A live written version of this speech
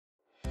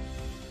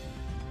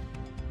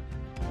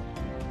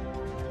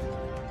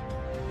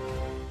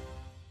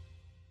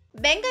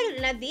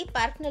ಬೆಂಗಳೂರಿನ ದಿ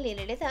ಪಾರ್ಕ್ನಲ್ಲಿ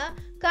ನಡೆದ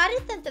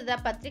ಕಾರ್ಯತಂತ್ರದ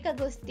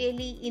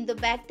ಪತ್ರಿಕಾಗೋಷ್ಠಿಯಲ್ಲಿ ಇಂದು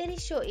ಬ್ಯಾಟರಿ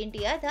ಶೋ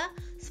ಇಂಡಿಯಾದ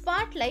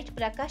ಸ್ಪಾಟ್ ಲೈಟ್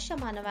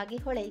ಪ್ರಕಾಶಮಾನವಾಗಿ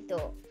ಹೊಳೆಯಿತು.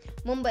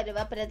 ಮುಂಬರುವ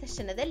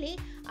ಪ್ರದರ್ಶನದಲ್ಲಿ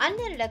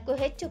 12ಕ್ಕೂ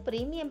ಹೆಚ್ಚು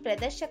ಪ್ರೀಮಿಯಂ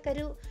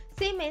ಪ್ರದರ್ಶಕರು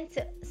ಸಿಮೆನ್ಸ್,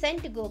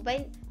 ಸೆಂಟ್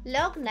ಗೋಬೈನ್,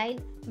 ಲಾಗ್ 9,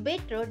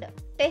 ಬಿಟ್ರೋಡ್,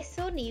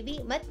 ಟೆಸ್ಸೋ ನೀವಿ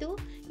ಮತ್ತು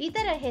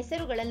ಇತರ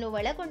ಹೆಸರುಗಳನ್ನು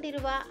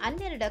ಒಳಗೊಂಡಿರುವ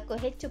 12ಕ್ಕೂ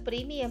ಹೆಚ್ಚು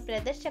ಪ್ರೀಮಿಯಂ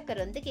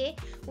ಪ್ರದರ್ಶಕರೊಂದಿಗೆ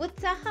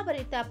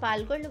ಉತ್ಸಾಹಭರಿತ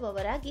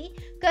ಪಾಲ್ಗೊಳ್ಳುವವರಾಗಿ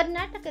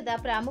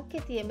ಕರ್ನಾಟಕದ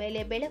ಪ್ರಾಮುಖ್ಯತೆಯ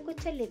ಮೇಲೆ ಬೆಳಕು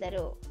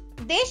ಚೆಲ್ಲಿದರು.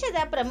 ದೇಶದ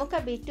ಪ್ರಮುಖ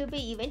B2B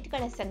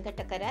ಇವೆಂಟ್ಗಳ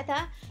ಸಂಘಟಕರಾದ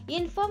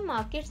inform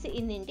markets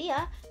in India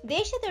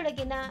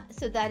ದೇಶದೊಳಗಿನ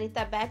ಸುಧಾರಿತ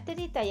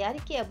ಬ್ಯಾಟರಿ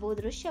ತಯಾರಿಕೆಯ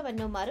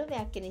ಭೂದೃಶ್ಯವನ್ನು ಮರು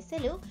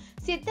ವ್ಯಾಖ್ಯಾನಿಸಲು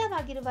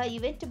ಸಿದ್ಧವಾಗಿರುವ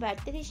ಇವೆಂಟ್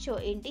ಬ್ಯಾಟರಿ ಶೋ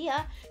ಇಂಡಿಯಾ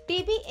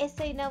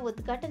TBSIನ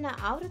ಉದ್ಘಾಟನಾ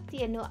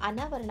ಆವೃತ್ತಿಯನ್ನು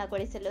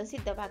ಅನಾವರಣಗೊಳಿಸಲು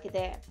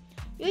ಸಿದ್ಧವಾಗಿದೆ.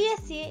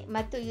 USA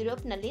ಮತ್ತು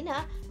ಯುರೋಪ್ನಲ್ಲಿನ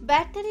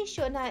ಬ್ಯಾಟರಿ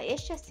ಶೋನ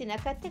ಯಶಸ್ಸಿನ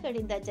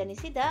ಕಥೆಗಳಿಂದ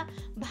ಜನಿಸಿದ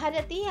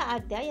ಭಾರತೀಯ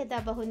ಅಧ್ಯಾಯದ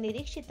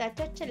ಬಹುನಿರೀಕ್ಷಿತ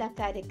ಚೊಚ್ಚಲ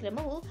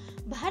ಕಾರ್ಯಕ್ರಮವು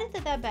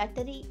ಭಾರತದ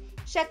ಬ್ಯಾಟರಿ,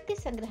 ಶಕ್ತಿ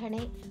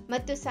ಸಂಗ್ರಹಣೆ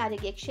ಮತ್ತು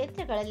ಸಾರಿಗೆ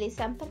ಕ್ಷೇತ್ರಗಳಲ್ಲಿ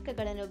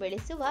ಸಂಪರ್ಕಗಳನ್ನು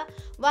ಬೆಳೆಸುವ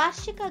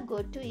ವಾರ್ಷಿಕ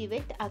ಗೋ-ಟು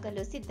ಇವೆಂಟ್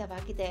ಆಗಲು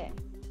ಸಿದ್ಧವಾಗಿದೆ.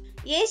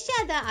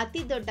 ಏಷ್ಯಾದ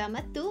ಅತಿದೊಡ್ಡ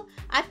ಮತ್ತು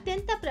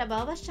ಅತ್ಯಂತ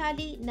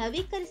ಪ್ರಭಾವಶಾಲಿ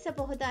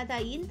ನವೀಕರಿಸಬಹುದಾದ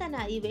ಇಂಧನ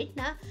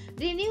ಇವೆಂಟ್ನ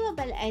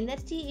renewable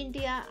energy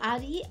India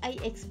REI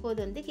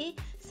ಎಕ್ಸ್ಪೋದೊಂದಿಗೆ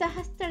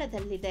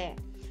ಸಹಸ್ಥಳದಲ್ಲಿದೆ.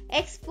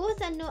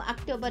 Expose ಅನ್ನು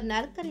October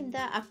 4ರಿಂದ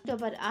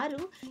October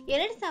 6,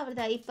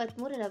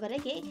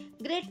 2023ರವರೆಗೆ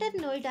greater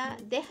Noida,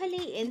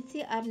 Delhi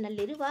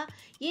NCRನಲ್ಲಿರುವ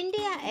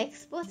India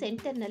expo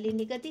ಸೆಂಟರ್ನಲ್ಲಿ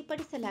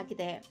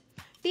ನಿಗದಿಪಡಿಸಲಾಗಿದೆ.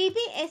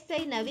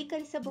 TBSI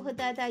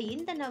ನವೀಕರಿಸಬಹುದಾದ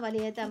ಇಂಧನ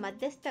ವಲಯದ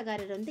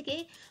ಮಧ್ಯಸ್ಥಗಾರರೊಂದಿಗೆ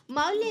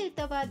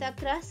ಮೌಲ್ಯಯುತವಾದ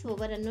ಕ್ರಾಸ್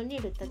ಓವರ್ ಅನ್ನು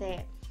ನೀಡುತ್ತದೆ,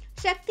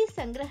 ಶಕ್ತಿ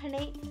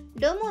ಸಂಗ್ರಹಣೆ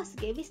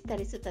ಡೊಮೋಸ್ಗೆ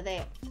ವಿಸ್ತರಿಸುತ್ತದೆ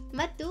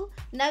ಮತ್ತು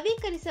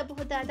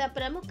ನವೀಕರಿಸಬಹುದಾದ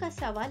ಪ್ರಮುಖ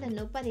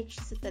ಸವಾಲನ್ನು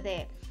ಪರೀಕ್ಷಿಸುತ್ತದೆ.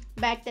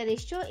 ಬ್ಯಾಟರಿ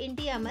ಶೋ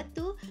ಇಂಡಿಯಾ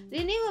ಮತ್ತು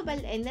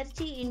ರಿನ್ಯೂವಬಲ್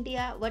ಎನರ್ಜಿ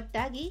ಇಂಡಿಯಾ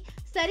ಒಟ್ಟಾಗಿ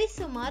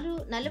ಸರಿಸುಮಾರು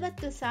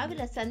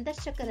 40,000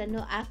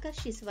 ಸಂದರ್ಶಕರನ್ನು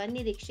ಆಕರ್ಷಿಸುವ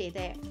ನಿರೀಕ್ಷೆ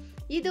ಇದೆ.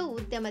 ಇದು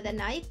ಉದ್ಯಮದ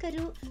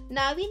ನಾಯಕರು,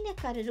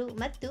 ನಾವೀನ್ಯಕಾರರು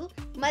ಮತ್ತು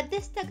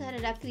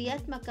ಮಧ್ಯಸ್ಥಗಾರರ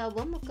ಕ್ರಿಯಾತ್ಮಕ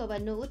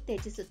ಒಮ್ಮುಖವನ್ನು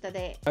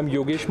ಉತ್ತೇಜಿಸುತ್ತದೆ. I'm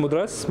Yogesh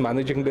Mudras,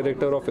 Managing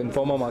Director of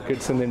Informa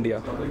Markets in India.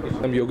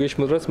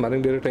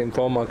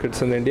 Informa Markets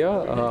in India.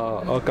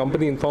 Our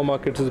company Informa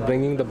Markets is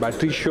bringing the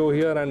Battry show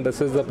here, and this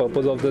is the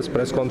purpose of this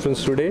press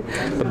conference today.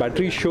 The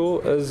Battry show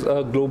is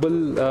a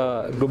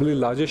globally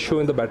largest show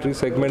in the battery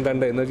segment and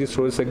the energy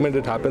storage segment.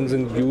 It happens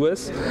in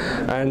US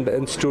and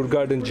in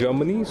Stuttgart in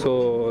Germany. So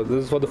this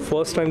is for the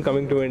first time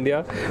coming to India,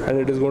 and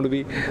it is going to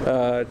be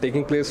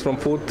taking place from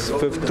 4th,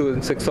 5th to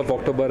 6th of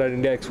October at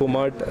India Expo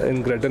Mart in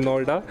Greater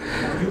Noida.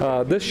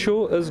 This show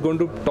is going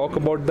to talk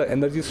about the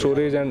energy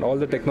storage and all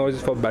the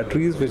technologies for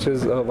batteries, which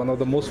is one of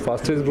the most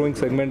fastest growing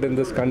segment in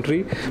this country,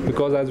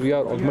 because as we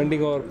are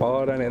augmenting our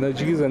power and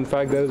energies, in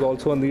fact there is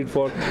also a need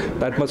for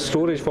that much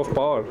storage for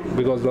power,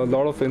 because a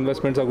lot of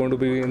investments are going to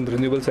be in the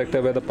renewable sector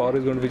where the power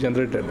is going to be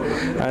generated,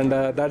 and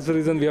that's the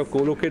reason we have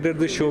co-located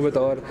this show with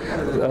our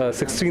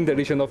 16th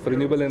edition of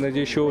Renewable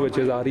Energy Show, which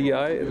is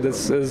REI. This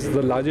is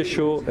the largest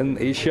show in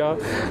Asia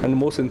and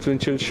most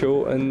influential show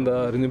in the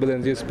renewable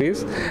energy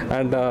space,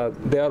 and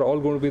they are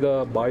all going to be the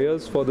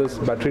buyers for this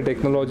battery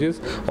technologies.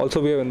 Also,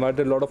 we have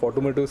invited a lot of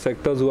automotive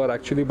sectors who are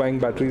actually buying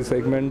battery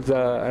segments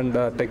and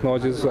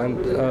technologies and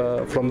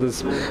from this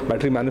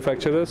battery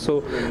manufacturers. So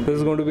this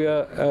is going to be a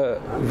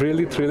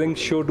really thrilling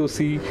show to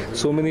see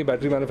so many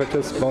battery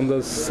manufacturers on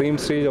the same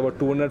stage. About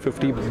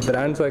 250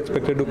 brands are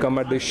expected to come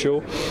at this show,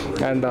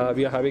 and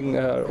we are having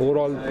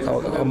overall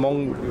among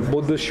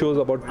both the shows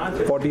about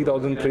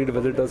 40,000 trade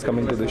visitors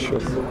coming to this show.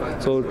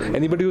 So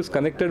anybody who's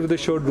connected with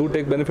the show, do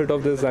take benefit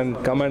of this and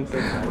come and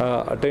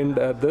attend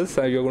this.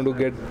 You're going to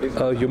get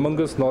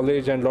humongous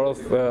knowledge and a lot of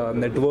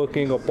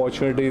networking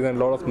opportunities and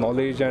a lot of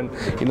knowledge and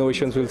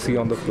innovations we'll see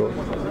on the floor.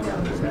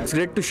 It's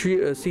great to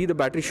see the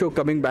battery show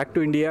coming back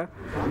to India,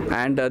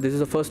 and this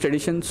is the first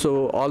edition, so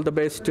all the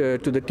best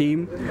to the team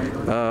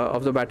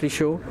of the battery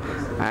show.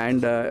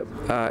 And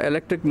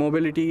electric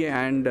mobility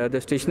and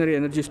the stationary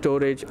energy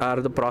storage are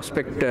the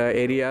prospect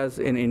areas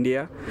in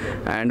India,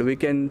 and we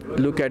can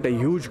look at a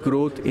huge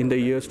growth in the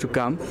years to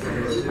come,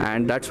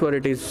 and that's where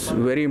it is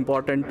very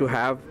important to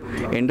have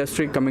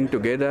industry coming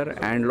together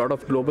and a lot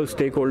of global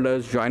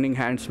stakeholders joining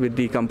hands with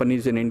the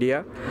companies in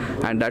India,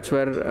 and that's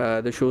where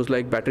the shows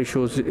like battery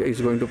shows is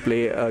going to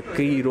play a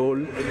key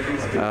role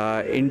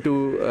into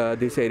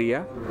this area.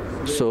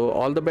 So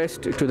all the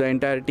best to the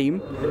entire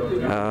team,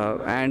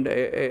 and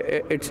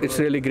it's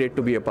really great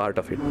to be a part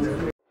of it.